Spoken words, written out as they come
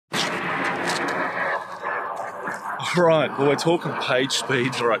Right, well, we're talking page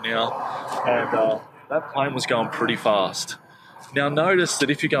speeds right now, and that plane was going pretty fast. Now notice that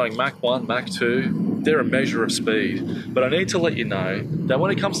if you're going Mach 1, Mach 2, they're a measure of speed. But I need to let you know that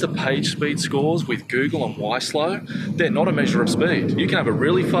when it comes to page speed scores with Google and YSLOW, they're not a measure of speed. You can have a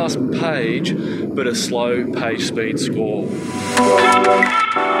really fast page, but a slow page speed score.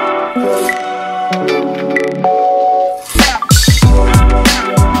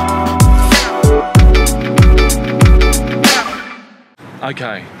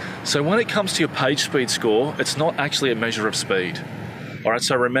 Okay, so when it comes to your page speed score, it's not actually a measure of speed. Alright,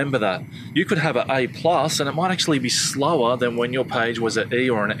 so remember that. You could have an A+, and it might actually be slower than when your page was an E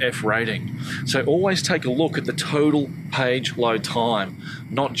or an F rating. So always take a look at the total page load time,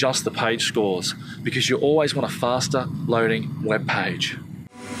 not just the page scores, because you always want a faster loading web page.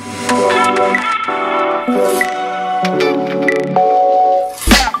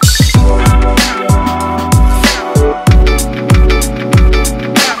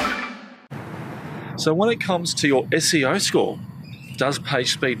 So when it comes to your SEO score, does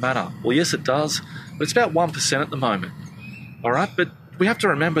page speed matter? Well, yes, it does, but it's about 1% at the moment. All right, but we have to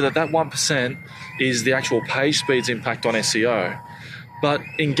remember that 1% is the actual page speed's impact on SEO. But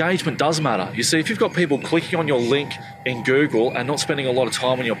engagement does matter. You see, if you've got people clicking on your link in Google and not spending a lot of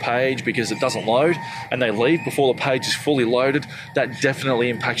time on your page because it doesn't load and they leave before the page is fully loaded, that definitely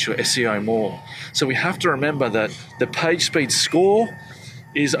impacts your SEO more. So we have to remember that the page speed score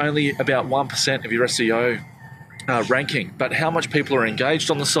is only about 1% of your SEO ranking, but how much people are engaged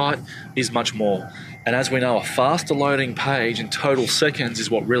on the site is much more. And as we know, a faster loading page in total seconds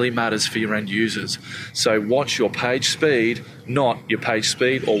is what really matters for your end users. So watch your page speed, not your page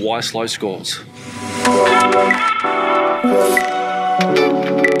speed or YSLOW scores.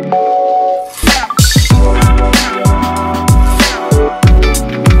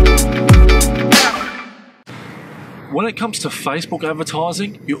 When it comes to Facebook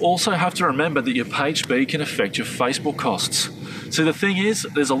advertising, you also have to remember that your page speed can affect your Facebook costs. So the thing is,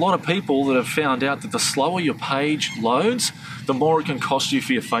 there's a lot of people that have found out that the slower your page loads, the more it can cost you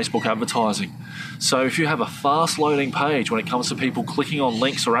for your Facebook advertising. So if you have a fast loading page when it comes to people clicking on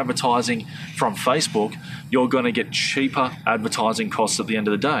links or advertising from Facebook, you're going to get cheaper advertising costs at the end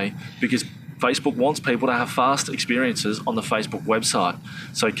of the day because Facebook wants people to have fast experiences on the Facebook website.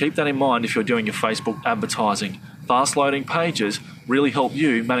 So keep that in mind if you're doing your Facebook advertising. Fast loading pages really help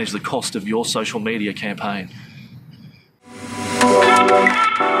you manage the cost of your social media campaign.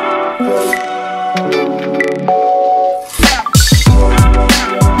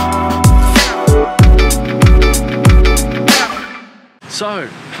 So,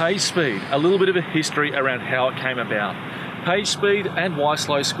 page speed, a little bit of a history around how it came about. Page speed and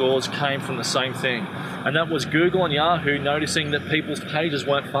YSLOW scores came from the same thing, and that was Google and Yahoo noticing that people's pages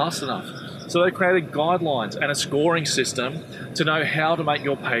weren't fast enough. So they created guidelines and a scoring system to know how to make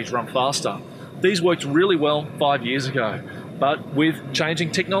your page run faster. These worked really well 5 years ago, but with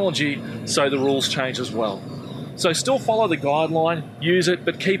changing technology, so the rules changed as well. So still follow the guideline, use it,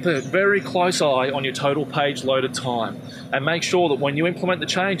 but keep a very close eye on your total page loaded time. And make sure that when you implement the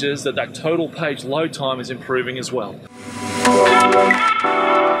changes, that total page load time is improving as well.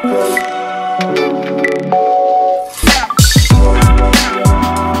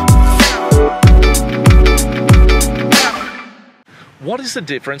 What is the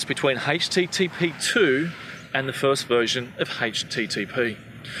difference between HTTP2 and the first version of HTTP?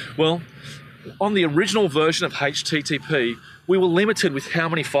 Well, on the original version of HTTP, we were limited with how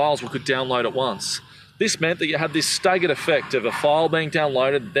many files we could download at once. This meant that you had this staggered effect of a file being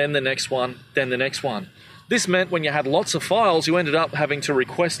downloaded, then the next one, then the next one. This meant when you had lots of files, you ended up having to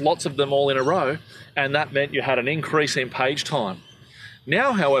request lots of them all in a row, and that meant you had an increase in page time.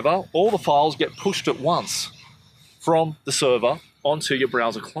 Now, however, all the files get pushed at once from the server onto your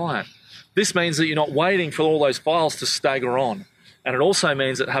browser client. This means that you're not waiting for all those files to stagger on. And it also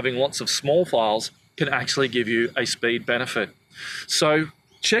means that having lots of small files can actually give you a speed benefit. So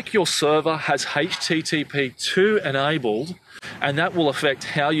check your server has HTTP2 enabled, and that will affect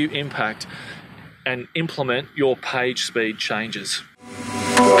how you impact and implement your page speed changes.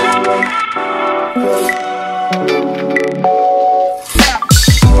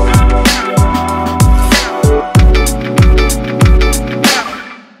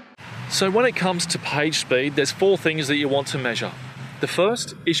 So when it comes to page speed, there's 4 things that you want to measure. The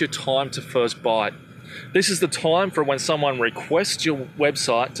first is your time to first byte. This is the time from when someone requests your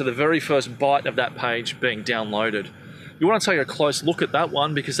website to the very first byte of that page being downloaded. You want to take a close look at that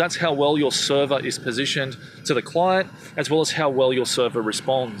one because that's how well your server is positioned to the client as well as how well your server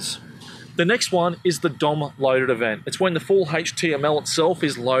responds. The next one is the DOM loaded event. It's when the full HTML itself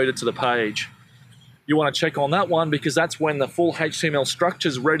is loaded to the page. You want to check on that one because that's when the full HTML structure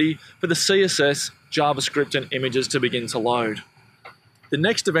is ready for the CSS, JavaScript, and images to begin to load. The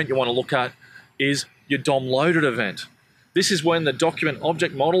next event you want to look at is your DOM loaded event. This is when the document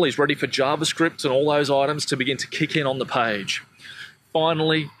object model is ready for JavaScript and all those items to begin to kick in on the page.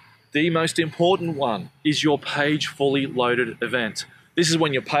 Finally, the most important one is your page fully loaded event. This is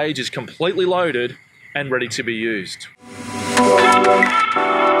when your page is completely loaded and ready to be used.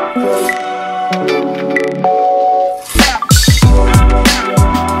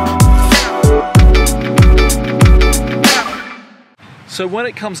 So when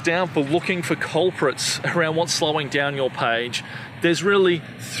it comes down for looking for culprits around what's slowing down your page, there's really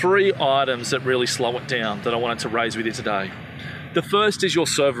 3 items that really slow it down that I wanted to raise with you today. The first is your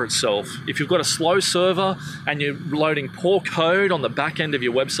server itself. If you've got a slow server and you're loading poor code on the back end of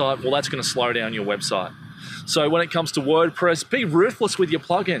your website, well, that's going to slow down your website. So when it comes to WordPress, be ruthless with your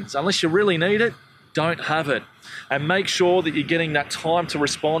plugins. Unless you really need it, don't have it. And make sure that you're getting that time to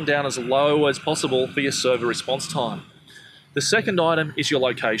respond down as low as possible for your server response time. The second item is your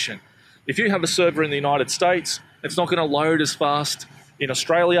location. If you have a server in the United States, it's not going to load as fast in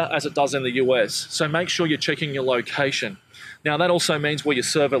Australia as it does in the US. So make sure you're checking your location. Now that also means where your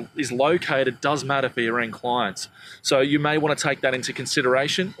server is located does matter for your end clients. So you may want to take that into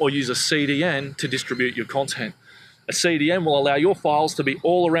consideration or use a CDN to distribute your content. A CDN will allow your files to be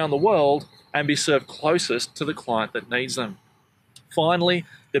all around the world and be served closest to the client that needs them. Finally,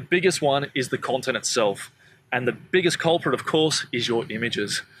 the biggest one is the content itself. And the biggest culprit, of course, is your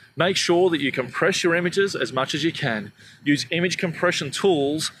images. Make sure that you compress your images as much as you can. Use image compression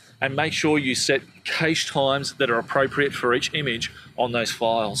tools and make sure you set cache times that are appropriate for each image on those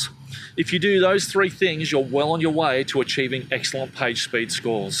files. If you do those 3 things, you're well on your way to achieving excellent page speed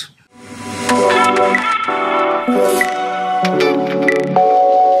scores.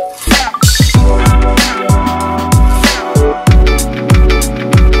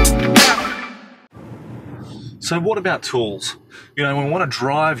 So what about tools? You know, we want to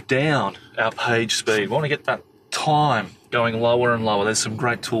drive down our page speed. We want to get that time going lower and lower. There's some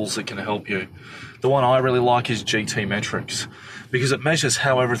great tools that can help you. The one I really like is GT Metrics because it measures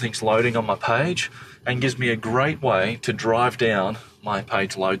how everything's loading on my page and gives me a great way to drive down my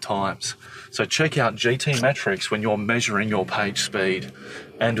page load times. So check out GT Metrics when you're measuring your page speed.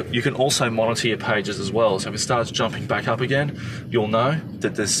 And you can also monitor your pages as well. So if it starts jumping back up again, you'll know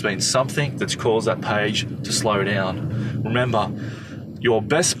that there's been something that's caused that page to slow down. Remember, your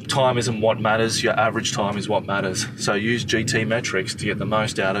best time isn't what matters, your average time is what matters. So use GT Metrics to get the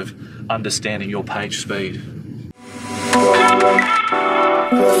most out of understanding your page speed.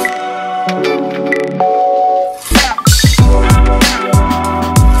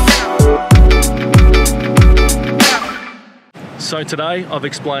 So today I've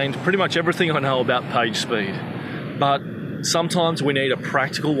explained pretty much everything I know about page speed, but sometimes we need a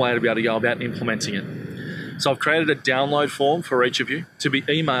practical way to be able to go about implementing it. So I've created a download form for each of you to be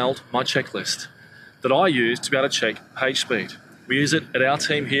emailed my checklist that I use to be able to check page speed. We use it at our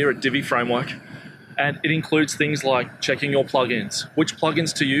team here at Divi Framework, and it includes things like checking your plugins, which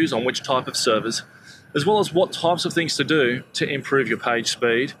plugins to use on which type of servers, as well as what types of things to do to improve your page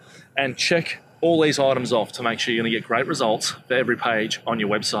speed, and check all these items off to make sure you're going to get great results for every page on your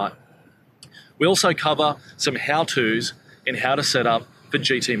website. We also cover some how-tos in how to set up for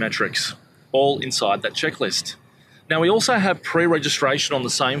GT Metrics, all inside that checklist. Now we also have pre-registration on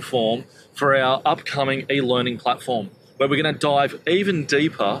the same form for our upcoming e-learning platform, where we're going to dive even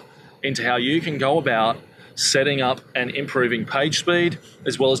deeper into how you can go about setting up and improving page speed,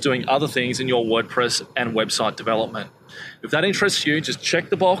 as well as doing other things in your WordPress and website development. If that interests you, just check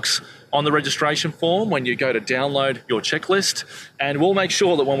the box on the registration form when you go to download your checklist, and we'll make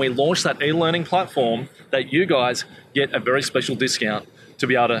sure that when we launch that e-learning platform that you guys get a very special discount to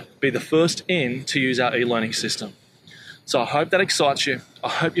be able to be the first in to use our e-learning system. So I hope that excites you. I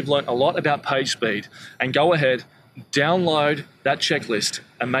hope you've learned a lot about page speed, and go ahead, download that checklist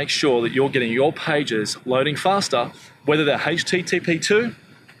and make sure that you're getting your pages loading faster, whether they're HTTP2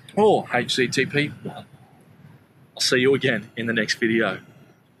 or HTTP1. I'll see you again in the next video.